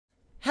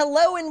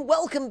Hello and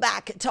welcome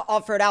back to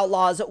Offroad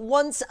Outlaws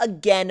once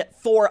again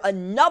for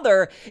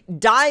another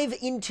dive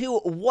into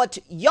what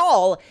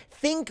y'all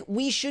think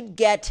we should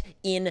get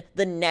in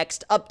the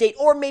next update,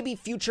 or maybe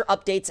future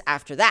updates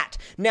after that.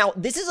 Now,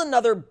 this is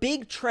another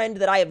big trend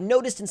that I have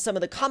noticed in some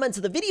of the comments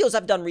of the videos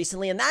I've done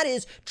recently, and that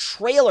is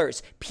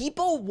trailers.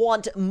 People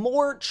want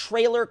more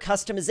trailer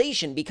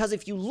customization, because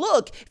if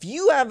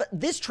you have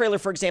this trailer,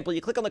 for example,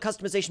 you click on the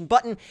customization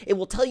button, it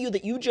will tell you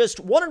that you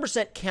just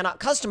 100% cannot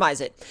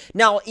customize it.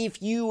 Now,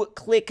 if you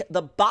click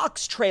the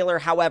box trailer,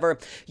 however,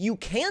 you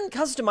can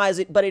customize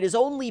it, but it is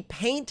only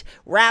paint,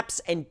 wraps,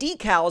 and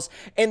decals,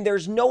 and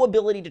there's no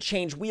ability to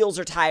change wheels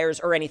or tires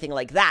or anything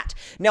like that.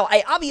 Now,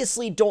 I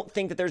obviously don't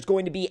think that there's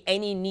going to be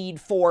any need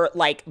for,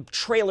 like,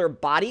 trailer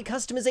body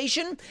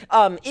customization.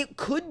 It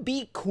could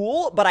be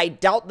cool, but I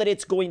doubt that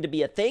it's going to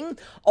be a thing.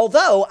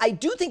 Although, I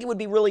do think it would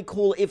be really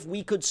cool if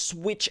we could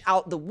switch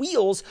out the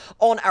wheels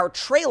on our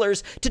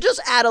trailers to just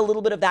add a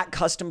little bit of that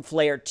custom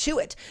flair to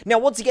it. Now,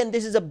 once again,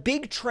 this is a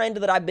big trend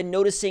that I've been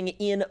noticing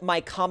in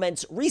my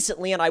comments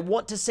recently, and I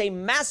want to say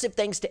massive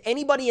thanks to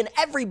anybody and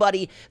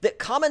everybody that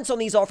comments on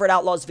these Offroad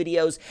Outlaws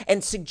videos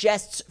and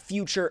suggests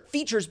future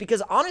features,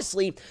 because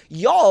honestly,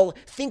 y'all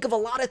think of a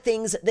lot of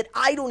things that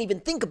I don't even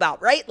think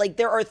about, right? Like,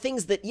 there are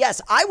things that, yes,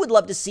 I would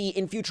love to see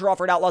in future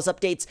Offroad Outlaws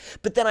updates,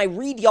 but then I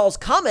read y'all's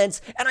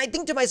comments, and I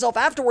think to myself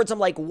afterwards, I'm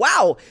like,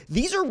 wow,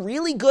 these are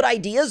really good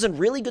ideas and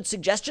really good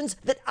suggestions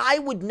that I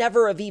would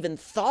never have even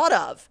thought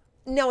of.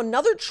 Now,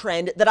 another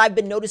trend that I've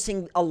been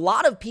noticing a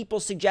lot of people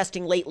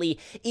suggesting lately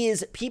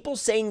is people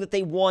saying that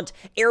they want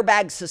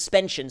airbag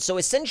suspension. So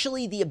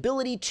essentially the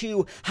ability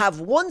to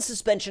have one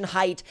suspension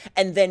height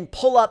and then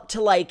pull up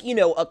to, like, you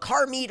know, a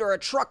car meet or a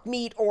truck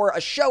meet or a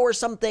show or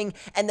something,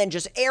 and then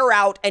just air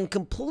out and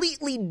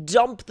completely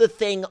dump the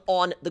thing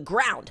on the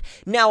ground.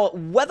 Now,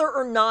 whether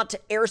or not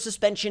air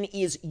suspension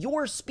is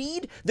your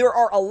speed, there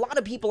are a lot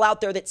of people out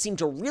there that seem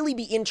to really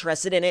be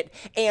interested in it,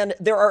 and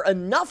there are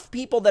enough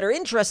people that are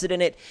interested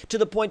in it to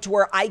the point to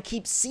where I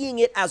keep seeing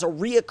it as a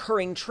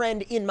reoccurring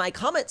trend in my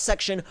comment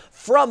section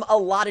from a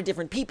lot of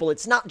different people.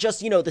 It's not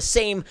just, you know, the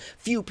same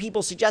few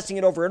people suggesting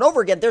it over and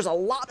over again. There's a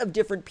lot of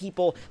different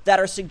people that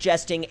are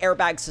suggesting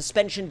airbag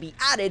suspension be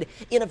added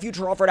in a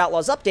future Offroad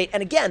Outlaws update.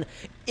 And again,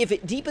 if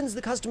it deepens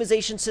the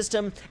customization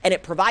system and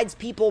it provides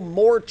people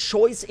more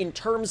choice in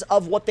terms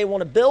of what they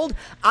want to build,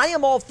 I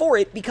am all for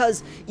it,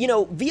 because, you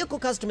know, vehicle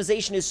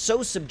customization is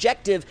so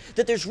subjective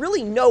that there's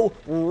really no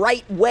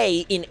right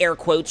way, in air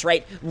quotes,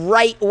 right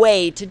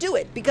way to do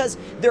it, because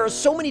there are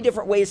so many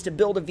different ways to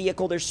build a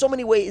vehicle. There's so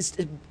many ways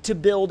to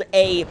build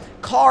a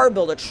car,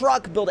 build a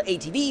truck, build an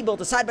ATV, build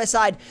a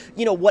side-by-side,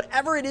 you know,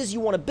 whatever it is you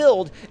want to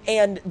build,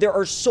 and there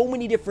are so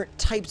many different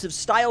types of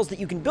styles that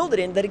you can build it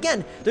in that,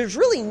 again, there's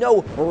really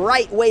no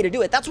right way to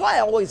do it. That's why I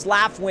always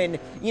laugh when,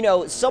 you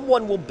know,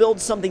 someone will build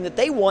something that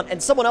they want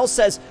and someone else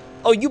says,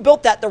 oh, you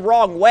built that the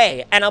wrong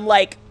way. And I'm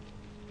like,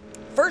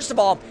 first of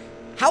all,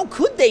 how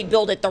could they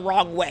build it the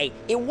wrong way?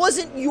 It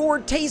wasn't your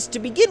taste to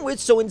begin with,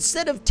 so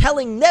instead of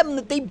telling them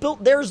that they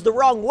built theirs the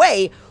wrong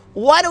way,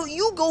 why don't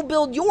you go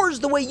build yours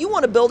the way you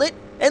want to build it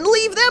and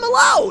leave them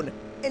alone?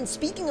 And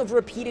speaking of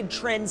repeated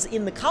trends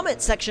in the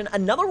comment section,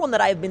 another one that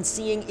I've been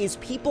seeing is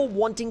people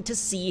wanting to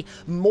see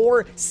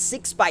more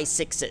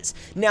 6x6s.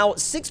 Now,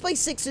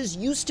 6x6s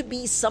used to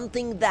be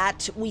something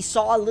that we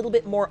saw a little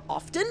bit more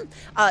often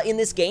in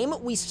this game.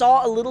 We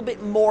saw a little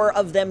bit more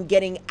of them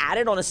getting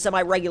added on a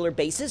semi-regular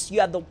basis.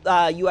 You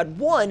had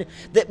one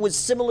that was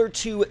similar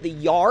to the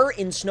Yar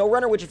in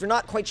SnowRunner, which, if you're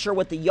not quite sure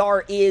what the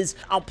Yar is,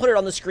 I'll put it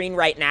on the screen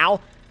right now.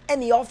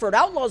 And the Offroad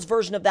Outlaws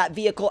version of that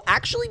vehicle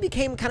actually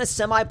became kind of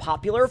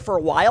semi-popular for a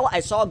while. I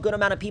saw a good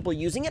amount of people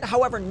using it.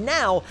 However,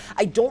 now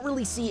I don't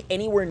really see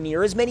anywhere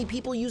near as many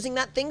people using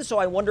that thing, so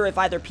I wonder if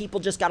either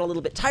people just got a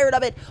little bit tired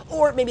of it,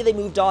 or maybe they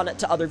moved on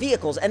to other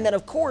vehicles. And then,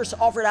 of course,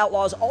 Offroad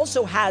Outlaws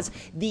also has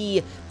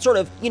the sort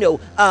of, you know,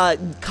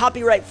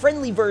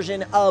 copyright-friendly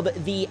version of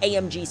the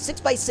AMG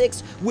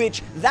 6x6,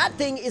 which that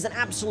thing is an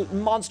absolute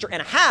monster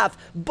and a half,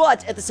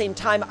 but at the same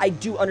time, I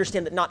do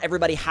understand that not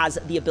everybody has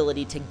the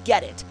ability to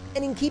get it.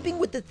 And in keeping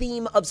with the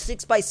theme of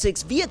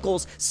 6x6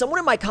 vehicles, someone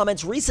in my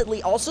comments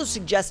recently also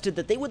suggested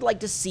that they would like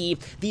to see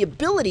the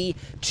ability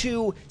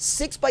to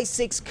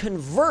 6x6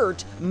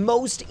 convert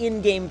most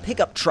in-game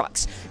pickup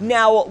trucks.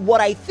 Now,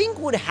 what I think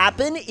would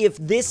happen if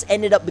this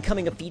ended up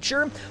becoming a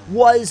feature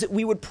was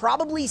we would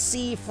probably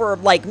see, for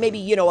like maybe,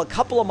 you know, a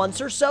couple of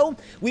months or so,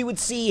 we would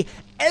see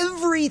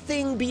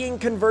everything being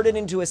converted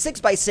into a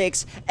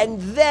 6x6, and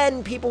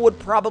then people would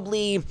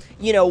probably,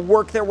 you know,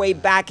 work their way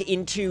back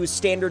into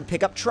standard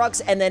pickup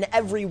trucks, and then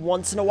every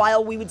once in a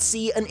while we would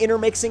see an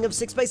intermixing of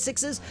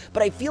 6x6s,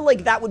 but I feel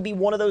like that would be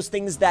one of those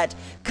things that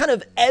kind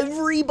of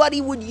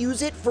everybody would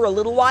use it for a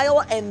little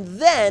while, and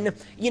then,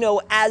 you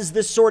know, as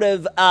the sort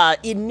of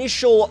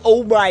initial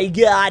oh my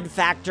god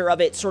factor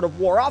of it sort of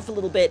wore off a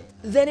little bit,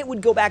 then it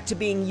would go back to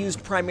being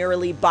used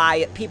primarily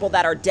by people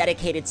that are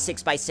dedicated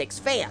 6x6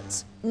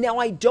 fans. Now,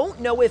 I don't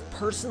know if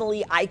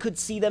personally I could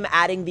see them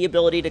adding the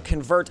ability to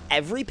convert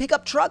every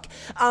pickup truck,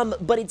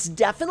 but it's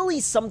definitely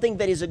something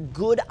that is a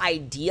good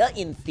idea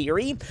in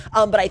theory,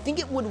 but I think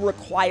it would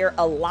require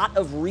a lot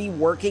of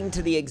reworking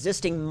to the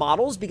existing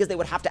models because they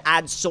would have to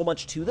add so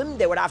much to them.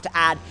 They would have to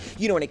add,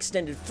 you know, an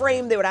extended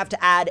frame, they would have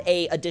to add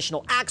a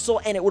additional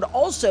axle, and it would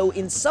also,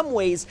 in some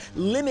ways,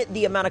 limit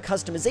the amount of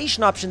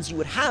customization options you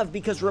would have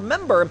because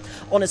remember,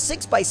 on a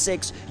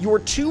 6x6, your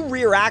two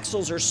rear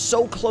axles are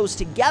so close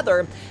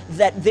together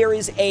that there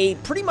is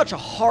pretty much a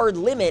hard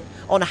limit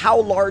on how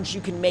large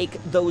you can make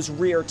those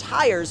rear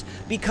tires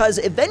because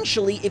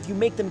eventually if you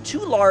make them too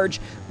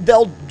large,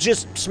 they'll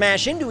just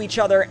smash into each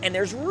other and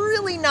there's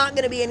really not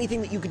going to be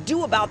anything that you could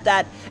do about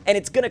that, and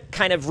it's going to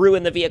kind of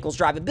ruin the vehicle's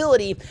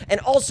drivability and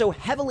also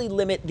heavily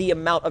limit the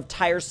amount of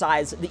tire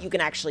size that you can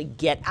actually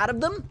get out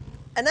of them.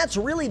 And that's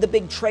really the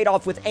big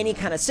trade-off with any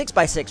kind of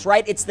 6x6,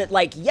 right? It's that,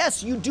 like,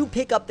 yes, you do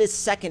pick up this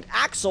second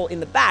axle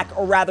in the back,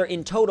 or rather,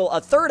 in total, a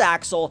third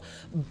axle,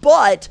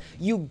 but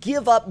you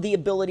give up the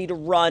ability to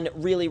run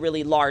really,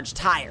 really large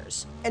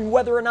tires. And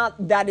whether or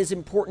not that is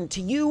important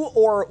to you,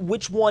 or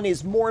which one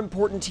is more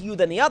important to you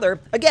than the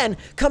other, again,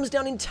 comes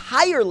down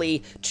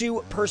entirely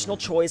to personal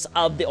choice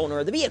of the owner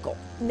of the vehicle.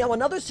 Now,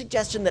 another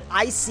suggestion that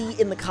I see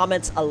in the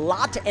comments a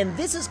lot, and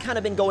this has kind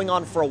of been going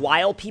on for a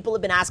while, people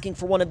have been asking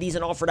for one of these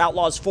in Offroad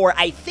Outlaws for,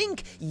 I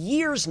think,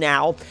 years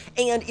now,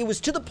 and it was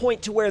to the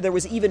point to where there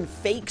was even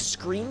fake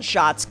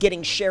screenshots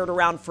getting shared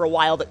around for a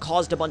while that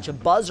caused a bunch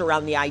of buzz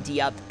around the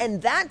idea, and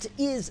that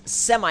is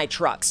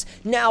semi-trucks.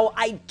 Now,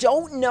 I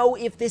don't know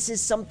if this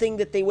is something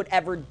that they would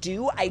ever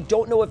do. I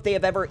don't know if they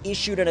have ever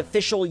issued an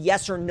official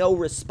yes or no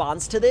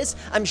response to this.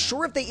 I'm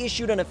sure if they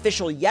issued an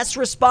official yes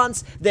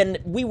response, then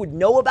we would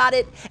know about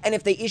it, and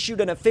if they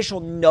issued an official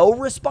no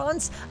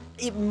response,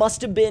 it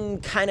must have been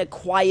kind of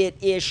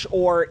quiet-ish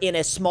or in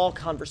a small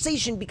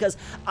conversation because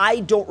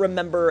I don't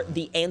remember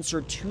the answer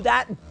to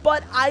that,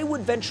 but I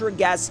would venture a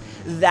guess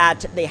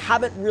that they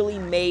haven't really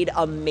made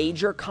a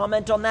major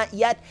comment on that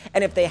yet,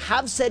 and if they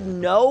have said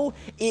no,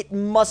 it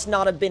must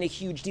not have been a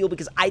huge deal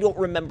because I don't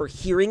remember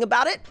hearing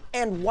about it.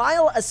 And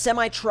while a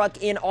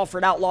semi-truck in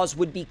Offroad Outlaws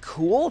would be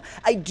cool,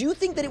 I do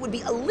think that it would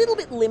be a little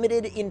bit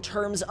limited in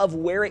terms of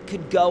where it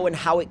could go and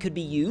how it could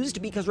be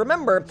used because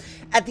remember,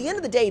 at the end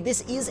of the day,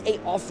 this is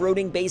a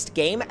off-roading based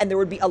game, and there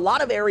would be a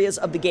lot of areas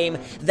of the game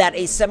that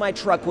a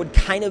semi-truck would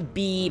kind of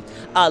be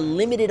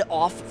limited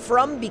off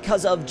from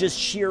because of just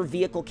sheer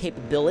vehicle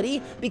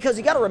capability, because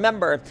you got to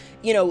remember,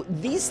 you know,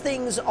 these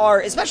things are,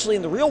 especially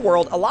in the real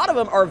world, a lot of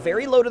them are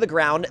very low to the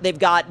ground. They've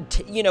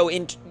got, you know,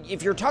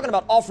 if you're talking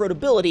about off-road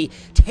ability,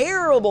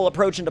 terrible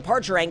approach and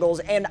departure angles,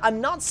 and I'm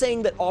not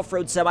saying that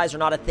off-road semis are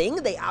not a thing.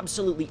 They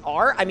absolutely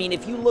are. I mean,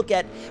 if you look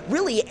at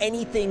really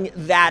anything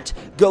that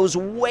goes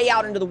way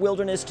out into the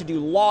wilderness to do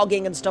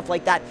logging and stuff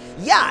like that,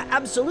 yeah,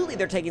 absolutely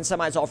they're taking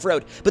semis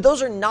off-road, but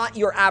those are not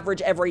your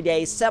average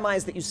everyday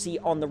semis that you see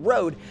on the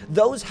road.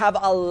 Those have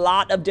a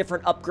lot of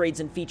different upgrades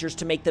and features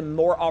to make them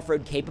more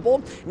off-road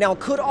capable. Now,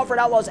 could Offroad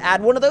Outlaws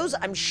add one of those?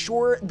 I'm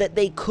sure that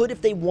they could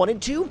if they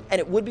wanted to, and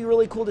it would be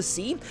really cool to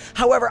see.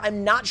 However,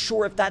 I'm not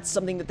sure if that's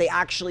something that they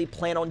actually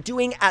plan on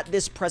doing at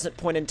this present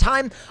point in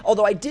time,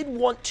 although I did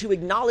want to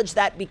acknowledge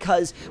that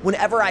because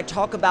whenever I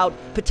talk about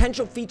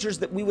potential features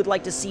that we would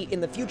like to see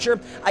in the future,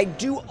 I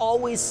do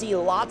always see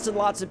lots and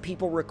lots of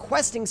people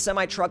requesting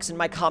semi-trucks in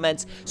my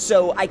comments,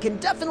 so I can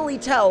definitely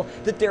tell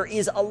that there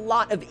is a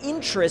lot of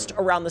interest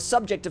around the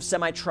subject of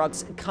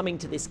semi-trucks coming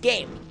to this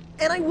game.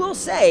 And I will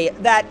say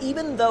that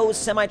even though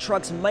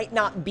semi-trucks might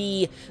not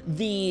be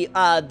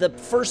the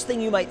first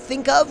thing you might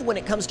think of when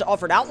it comes to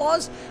Offroad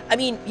Outlaws, I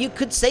mean, you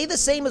could say the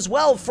same as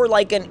well for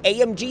like an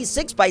AMG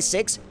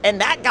 6x6,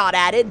 and that got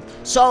added,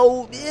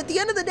 so at the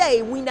end of the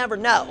day, we never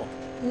know.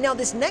 Now,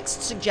 this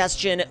next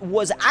suggestion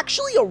was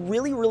actually a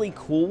really, really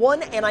cool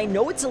one, and I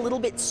know it's a little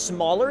bit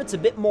smaller, it's a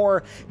bit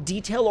more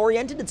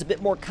detail-oriented, it's a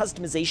bit more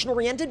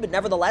customization-oriented, but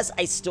nevertheless,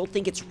 I still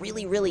think it's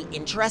really, really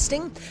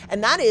interesting,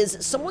 and that is,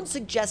 someone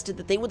suggested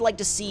that they would like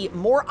to see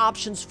more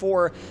options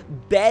for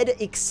bed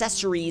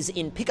accessories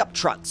in pickup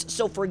trucks.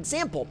 So, for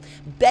example,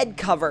 bed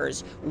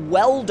covers,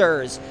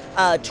 welders,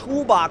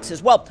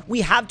 toolboxes. Well,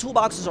 we have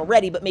toolboxes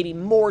already, but maybe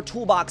more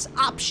toolbox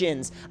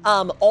options.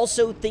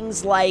 Also,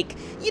 things like,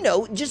 you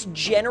know, just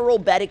general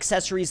bed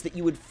accessories that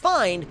you would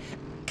find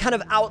kind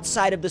of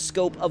outside of the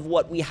scope of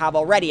what we have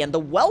already. And the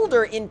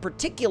welder in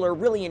particular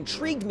really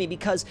intrigued me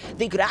because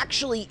they could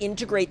actually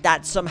integrate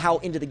that somehow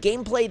into the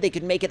gameplay. They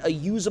could make it a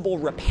usable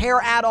repair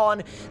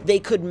add-on. They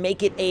could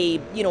make it a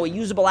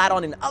usable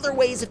add-on in other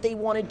ways if they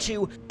wanted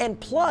to. And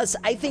plus,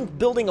 I think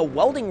building a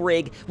welding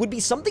rig would be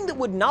something that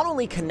would not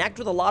only connect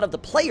with a lot of the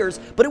players,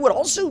 but it would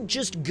also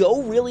just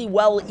go really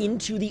well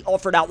into the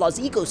Offroad Outlaws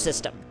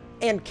ecosystem.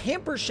 and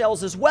camper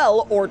shells as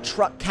well, or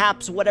truck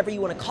caps, whatever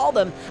you want to call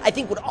them, I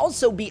think would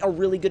also be a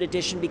really good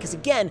addition because,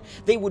 again,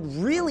 they would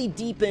really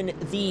deepen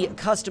the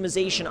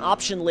customization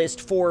option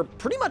list for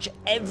pretty much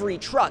every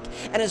truck.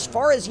 And as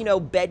far as, you know,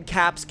 bed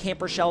caps,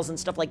 camper shells, and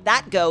stuff like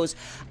that goes,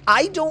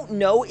 I don't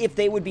know if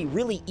they would be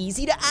really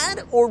easy to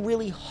add or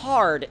really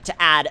hard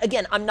to add.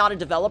 Again, I'm not a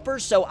developer,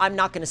 so I'm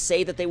not going to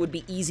say that they would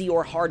be easy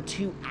or hard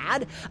to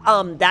add.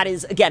 That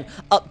is, again,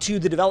 up to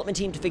the development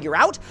team to figure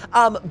out.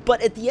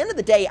 But at the end of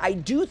the day, I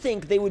do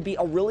think they would be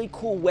a really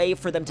cool way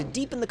for them to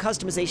deepen the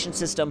customization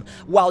system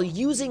while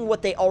using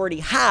what they already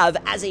have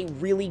as a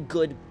really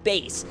good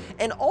base.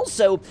 And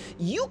also,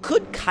 you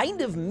could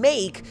kind of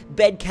make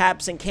bed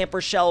caps and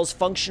camper shells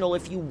functional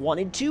if you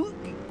wanted to,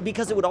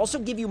 because it would also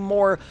give you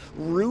more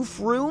roof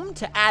room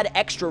to add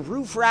extra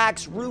roof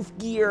racks, roof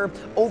gear,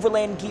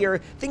 overland gear,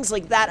 things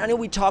like that. I know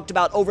we talked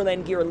about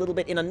overland gear a little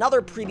bit in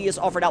another previous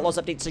Offroad Outlaws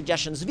update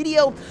suggestions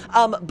video,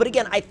 but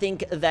again, I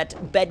think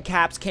that bed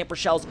caps, camper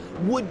shells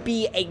would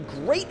be a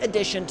great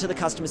addition to the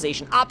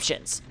customization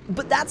options.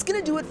 But that's going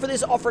to do it for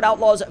this Offroad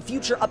Outlaws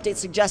future update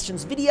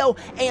suggestions video,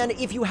 and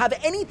if you have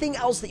anything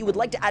else that you would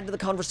like to add to the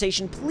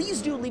conversation,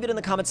 please do leave it in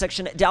the comment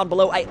section down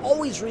below. I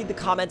always read the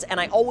comments, and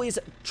I always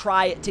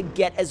try to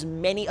get as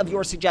many of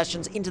your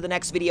suggestions into the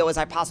next video as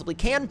I possibly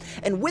can.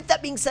 And with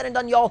that being said and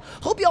done, y'all,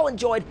 hope y'all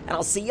enjoyed, and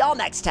I'll see y'all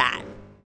next time.